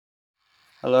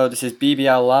Hello, this is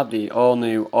BBL Lab, the all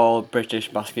new, all British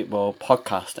basketball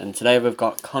podcast, and today we've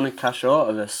got Connor Cashore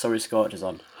of the Surrey Scorchers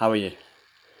on. How are you?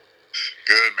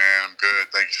 Good, man. I'm good.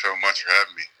 Thank you so much for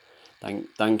having me.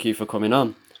 Thank you for coming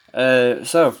on.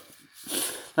 So,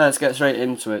 let's get straight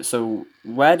into it. So,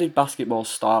 where did basketball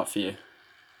start for you?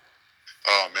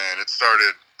 Oh, man. It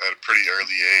started at a pretty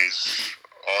early age.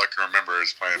 All I can remember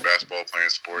is playing basketball, playing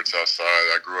sports outside.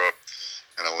 I grew up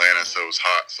in Atlanta, so it was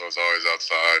hot, so I was always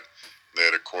outside. They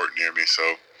had a court near me,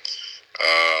 so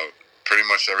pretty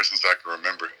much ever since I can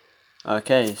remember.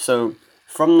 Okay, so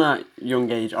from that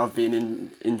young age of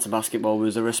being into basketball,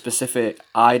 was there a specific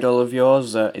idol of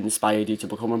yours that inspired you to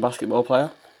become a basketball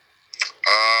player?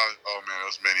 Oh, man, it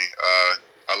was many.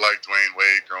 I liked Dwayne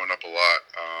Wade growing up a lot.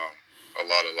 A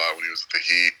lot when he was with the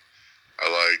Heat. I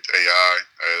liked AI. I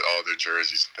had all their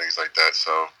jerseys and things like that.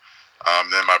 So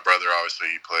then my brother, obviously,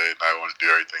 he played, and I wanted to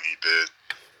do everything he did.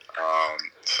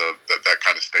 So that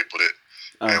kind of stapled it.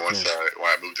 And Okay. when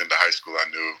I moved into high school, I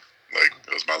knew like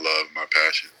it was my love, my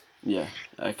passion. Yeah.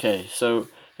 Okay. So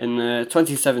in the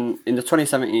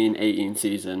 2017-18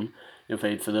 season, you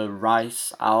played for the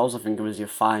Rice Owls. I think it was your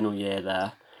final year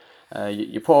there.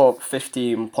 You put up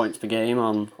 15 points per game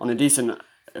on a decent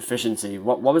efficiency.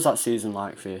 What was that season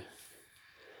like for you?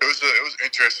 It was an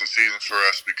interesting season for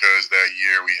us because that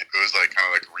year it was like kind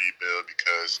of like a rebuild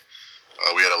because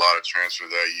we had a lot of transfer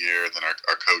that year. Then our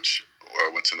coach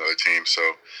went to another team, so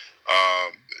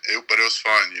but it was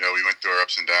fun. You know, we went through our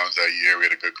ups and downs that year. We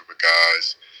had a good group of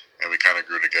guys, and we kind of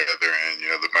grew together. And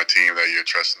my team that year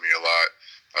trusted me a lot.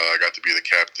 I got to be the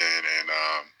captain, and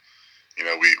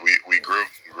we grew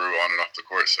on and off the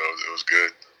court, so it was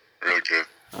good, really good.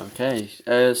 Okay.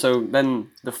 So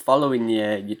then the following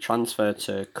year you transferred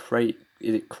to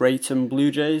is it Creighton Blue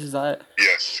Jays? Is that it?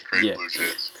 Yes, Creighton Yeah. Blue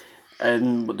Jays.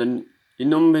 And but then your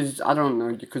numbers, I don't know.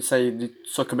 You could say they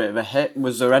took a bit of a hit.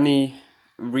 Was there any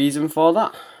reason for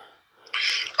that? It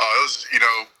was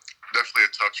definitely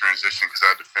a tough transition because I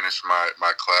had to finish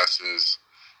my classes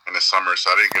in the summer, so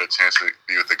I didn't get a chance to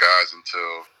be with the guys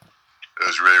until it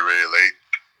was really really late.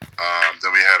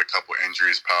 Then we had a couple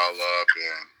injuries pile up,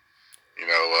 and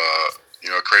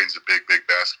Creighton's a big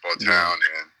basketball town,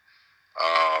 and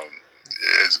um,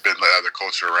 it's been like the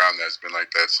culture around that has been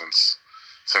like that since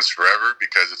forever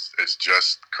because it's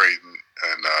just Creighton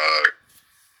and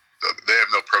they have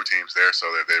no pro teams there, so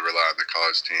they rely on the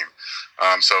college team.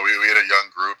 So we had a young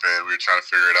group, and we were trying to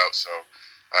figure it out. So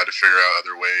I had to figure out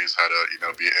other ways how to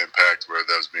be an impact, whether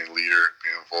that was being a leader,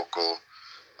 being vocal.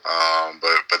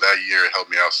 But that year it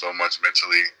helped me out so much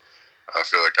mentally. I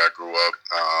feel like I grew up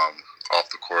off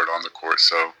the court, on the court.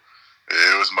 So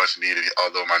it was much needed.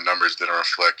 Although my numbers didn't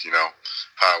reflect, how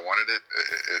I wanted it,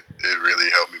 it really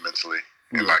helped me mentally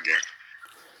in Yeah. my game.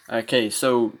 Okay,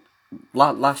 so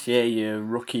last year, your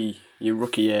rookie year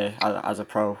as a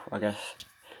pro, I guess.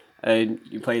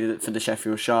 You played it for the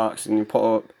Sheffield Sharks and you put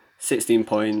up 16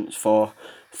 points for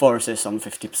 4 assists on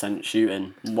 50%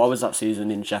 shooting. What was that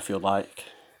season in Sheffield like?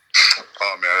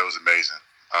 Oh man, it was amazing.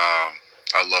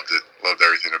 I loved it. Loved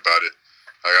everything about it.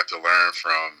 I got to learn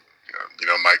from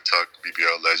Mike Tuck,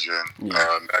 BBL legend,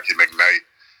 Yeah. Mackie McKnight.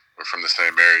 We're from the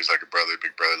same areas, like a brother,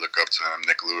 big brother. Look up to him.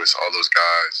 Nick Lewis, all those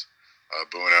guys.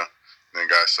 Boona, then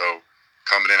guys. So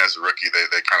coming in as a rookie,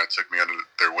 they kind of took me under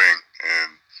their wing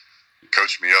and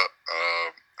coached me up.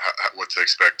 What to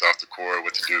expect off the court,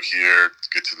 what to do here, to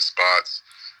get to the spots.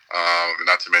 And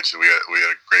not to mention we had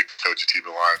a great coach at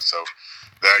T-Bill Line. So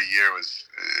that year was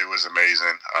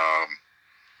amazing.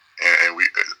 And we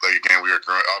like again we were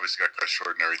growing. Obviously got cut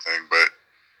short and everything, but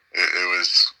it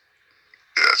was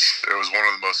it was one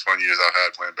of the most fun years I've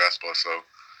had playing basketball. So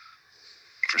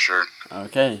for sure.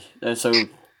 Okay, so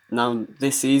now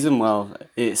this season, well,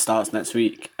 it starts next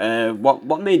week.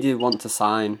 What made you want to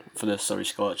sign for the Surrey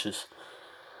Scorchers?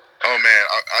 Oh man,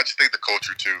 I just think the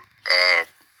culture too.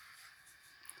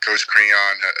 Coach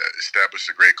Creon established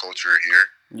a great culture here.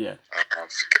 Yeah.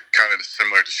 Kind of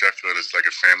similar to Sheffield. It's like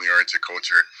a family-oriented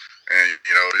culture, and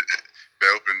they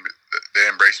open, they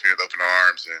embraced me with open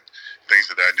arms and things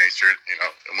of that nature.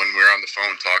 And when we were on the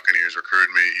phone talking, he was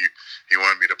recruiting me. He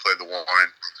wanted me to play the one,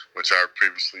 which I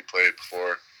previously played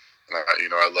before, and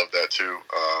I love that too.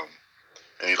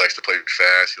 And he likes to play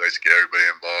fast. He likes to get everybody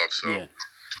involved. So, Yeah.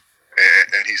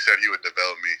 and he said he would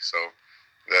develop me. So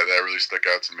that really stuck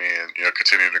out to me. And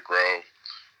continuing to grow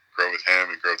with him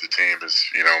and grow with the team is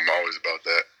I'm always about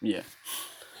that. Yeah.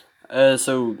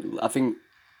 So I think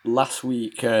last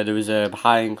week there was a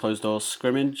behind closed doors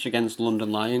scrimmage against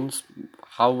London Lions.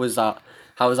 How was that?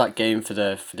 How was that game for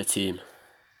the team?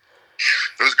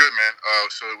 It was good, man.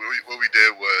 So what we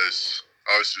did was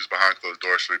obviously it was behind closed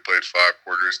doors, so we played 5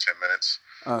 quarters, 10 minutes.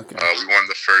 Okay. We won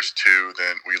the first two,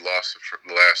 then we lost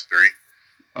the last three.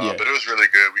 Yeah. But it was really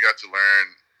good. We got to learn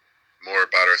more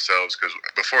about ourselves because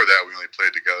before that we only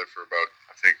played together for about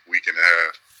I think a week and a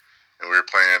half, and we were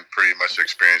playing pretty much an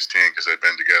experienced team because they'd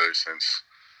been together since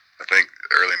I think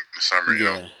early in the summer.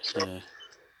 Yeah. So Yeah.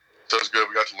 so it's good.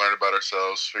 We got to learn about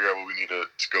ourselves, figure out what we need to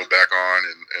go back on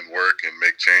and work and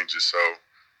make changes. So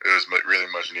it was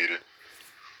really much needed.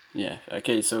 Yeah.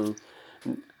 Okay. So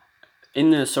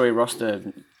in the Surrey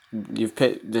roster, you've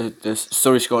picked the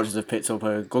Surrey Scorchers have picked up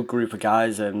a good group of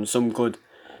guys and some good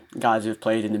guys who've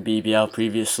played in the BBL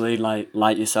previously,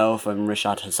 like yourself and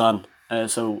Rishad Hassan.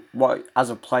 So, what as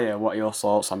a player, what are your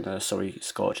thoughts on the Surrey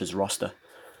Scorchers roster?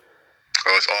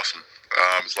 Oh, it's awesome.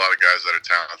 There's a lot of guys that are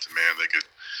talented, man. They could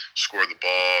score the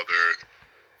ball. They're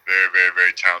very, very,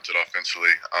 very talented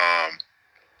offensively.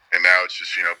 And now it's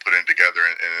just putting together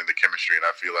and the chemistry. And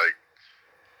I feel like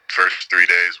first 3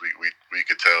 days we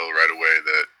could tell right away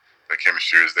that the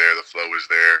chemistry is there, the flow is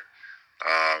there.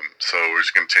 So we're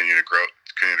just continue to grow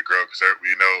because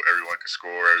we know everyone can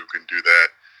score, everyone can do that.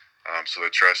 So the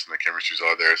trust and the chemistry is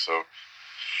all there. So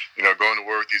going to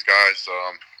war with these guys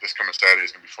this coming Saturday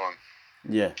is gonna be fun.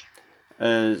 Yeah.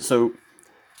 So,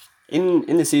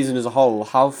 in the season as a whole,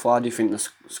 how far do you think the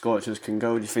Scorchers can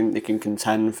go? Do you think they can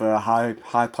contend for a high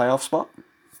playoff spot?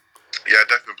 Yeah, I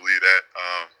definitely believe that.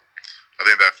 I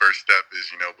think that first step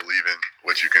is believing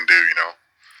what you can do.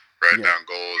 Write Yeah. down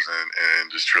goals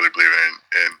and just truly believe in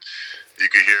it. And you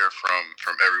can hear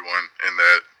from everyone in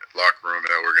that locker room,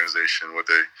 in that organization, what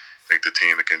they think the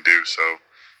team can do. So,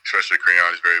 especially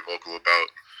Creon is very vocal about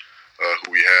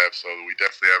who we have. So we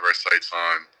definitely have our sights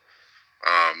on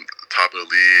top of the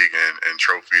league and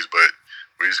trophies, but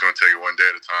we're just going to take it one day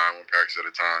at a time, one practice at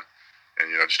a time, and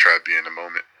just try to be in the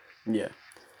moment. Yeah.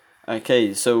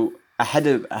 Okay. So ahead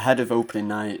of opening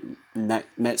night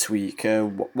next week,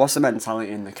 what's the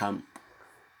mentality in the camp?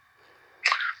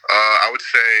 I would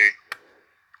say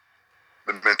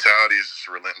the mentality is just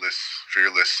relentless,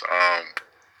 fearless.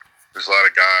 There's a lot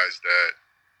of guys that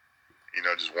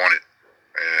just want it,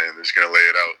 and they're just gonna lay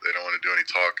it out. They don't want to do any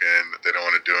talking. They don't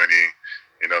want to do any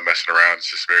messing around. It's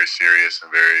just very serious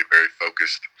and very very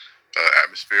focused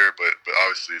atmosphere. But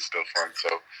obviously it's still fun.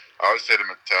 So I would say the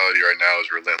mentality right now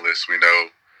is relentless. We know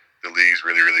the league's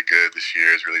really really good this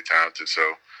year. It's really talented.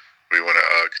 So we want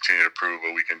to continue to prove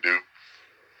what we can do.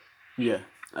 Yeah.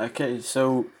 Okay.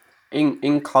 So,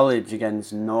 in college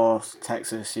against North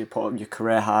Texas, you put up your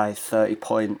career high 30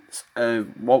 points.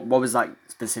 What was that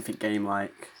specific game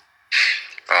like?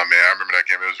 Oh man, I remember that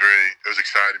game. It was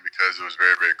exciting because it was a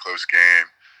very very close game,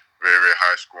 very very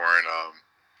high scoring.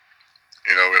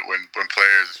 When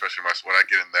players, especially when I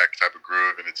get in that type of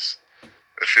groove, and it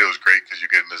feels great because you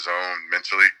get in the zone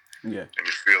mentally, Yeah. and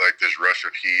you feel like this rush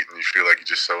of heat, and you feel like you're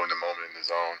just so in the moment in the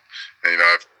zone. And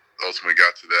I've ultimately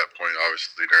got to that point.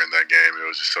 Obviously, during that game, it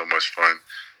was just so much fun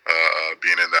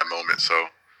being in that moment. So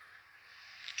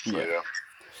Yeah.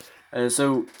 yeah.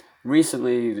 So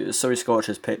recently, the Surrey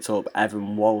Scorchers picked up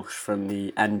Evan Walsh from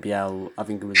the NBL. I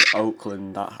think it was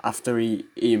Oakland. After he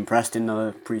impressed in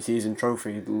the preseason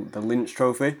trophy, the Lynch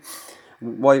Trophy.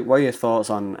 What are your thoughts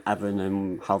on Evan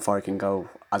and how far he can go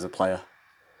as a player?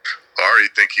 I already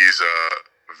think he's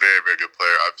a very, very good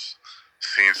player. I've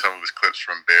seen some of his clips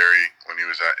from Barry when he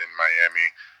was in Miami.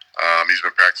 He's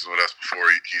been practicing with us before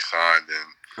he signed, and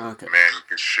Okay. man, he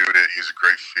can shoot it. He's a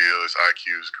great feel. His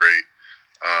IQ is great.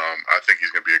 I think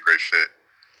he's going to be a great fit.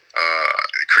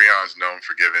 Creon's known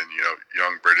for giving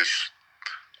young British,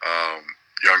 um,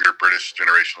 younger British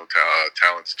generational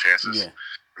talents chances, Yeah.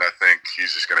 and I think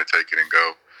he's just going to take it and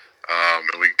go.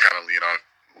 And we can kind of lean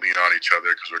on each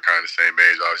other because we're kind of the same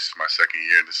age. Obviously, it's my second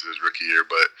year and this is his rookie year,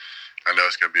 but I know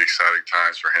it's going to be exciting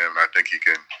times for him. I think he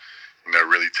can,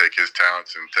 really take his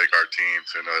talents and take our team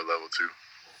to another level too.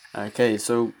 Okay,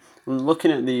 so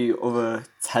looking at the other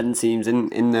 10 teams in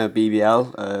the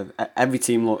BBL, every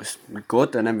team looks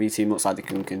good and every team looks like they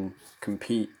can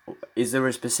compete. Is there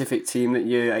a specific team that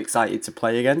you're excited to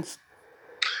play against?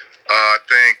 I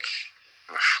think,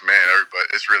 man, everybody.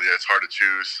 It's hard to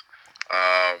choose.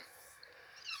 Um,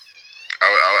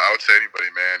 I would say anybody,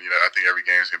 man. I think every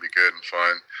game is gonna be good and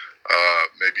fun.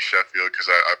 Maybe Sheffield because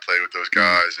I play with those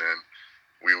guys and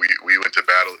we went to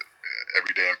battle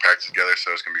every day and practice together,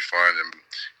 so it's gonna be fun. And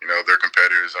they're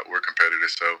competitors, we're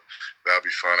competitors, so that'll be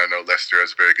fun. I know Leicester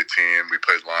has a very good team. We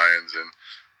played Lions, and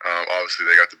obviously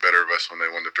they got the better of us when they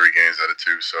won the 3 games out of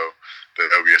 2. So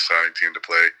that'll be a exciting team to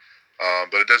play.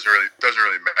 But it doesn't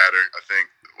really matter. I think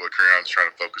what Creon's trying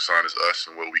to focus on is us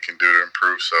and what we can do to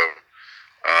improve. So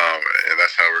and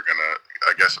that's how we're gonna,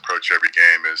 I guess, approach every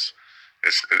game is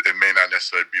it may not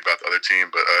necessarily be about the other team,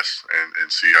 but us,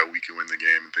 and see how we can win the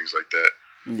game and things like that.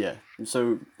 Yeah.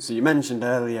 So you mentioned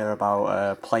earlier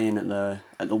about playing at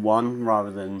the one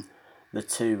rather than the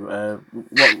two.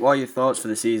 What are your thoughts for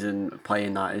the season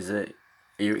playing that? Are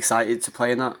you excited to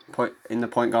play in that in the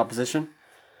point guard position?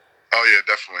 Oh yeah,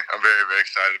 definitely. I'm very very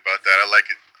excited about that. I like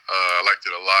it. I liked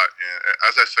it a lot. And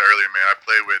as I said earlier, man, I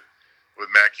played with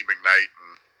Mackie McKnight,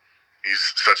 and he's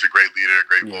such a great leader, a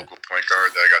great Yeah. vocal point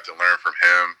guard that I got to learn from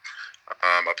him.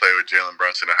 I played with Jalen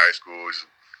Brunson in high school. He's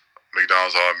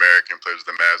McDonald's All American, plays with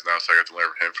the Mavs now, so I got to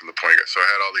learn from him from the point guard. So I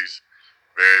had all these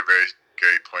very, very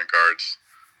great point guards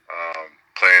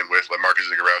playing with, like Marcus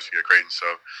Zagorowski at Creighton.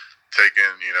 So taking,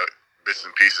 bits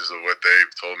and pieces of what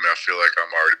they've told me, I feel like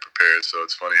I'm already prepared. So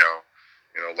it's funny how,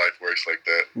 life works like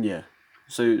that. Yeah.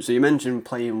 So you mentioned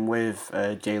playing with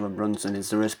Jalen Brunson. Is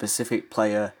there a specific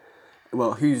player?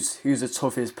 Well, who's the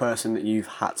toughest person that you've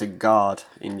had to guard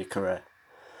in your career?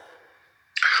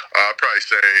 I'd probably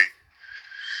say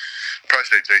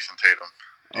Jason Tatum.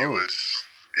 He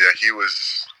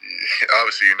was,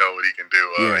 obviously you know what he can do.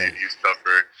 He's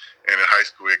tougher, and in high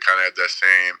school he kind of had that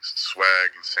same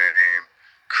swag and same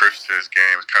crisp to his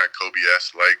game. It's kind of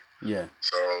Kobe-esque like. Yeah.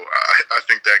 So I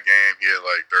think that game he had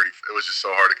like 30. It was just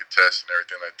so hard to contest and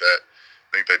everything like that. I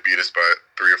think they beat us by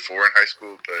 3 or 4 in high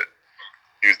school, but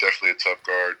he was definitely a tough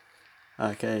guard.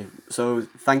 Okay, so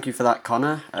thank you for that,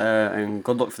 Connor, and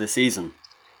good luck for the season.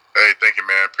 Hey, thank you,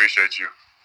 man. Appreciate you.